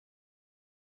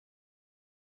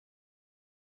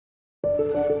He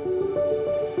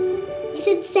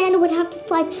said Santa would have to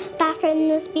fly faster than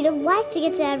the speed of light to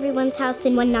get to everyone's house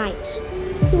in one night.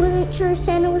 He wasn't sure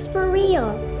Santa was for real.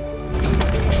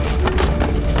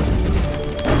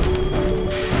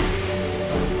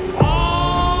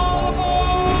 All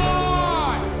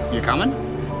aboard! You coming?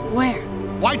 Where?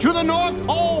 Why, to the North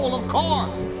Pole, of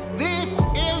course. This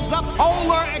is the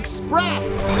Polar Express.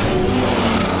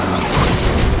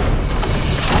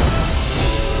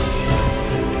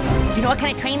 Do you know what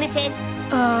kind of train this is?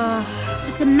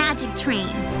 It's a magic train.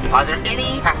 Are there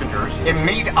any passengers in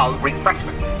need of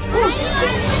refreshment? We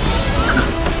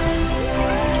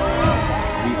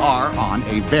are on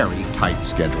a very tight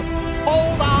schedule.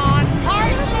 Hold on!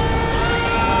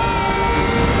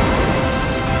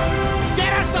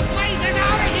 Get us the blazes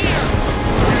out of here!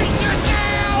 Brace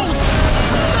yourselves!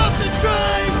 Stop the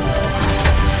train!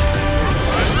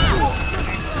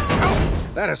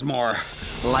 That is more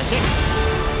like it.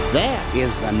 There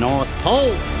is the North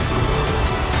Pole.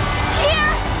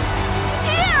 Here!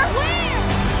 Here! Where?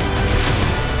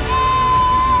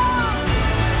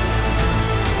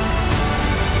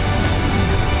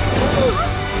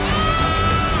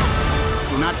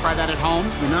 Do not try that at home.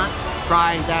 Do not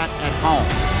try that at home.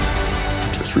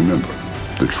 Just remember,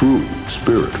 the true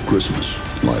spirit of Christmas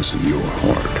lies in your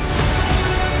heart.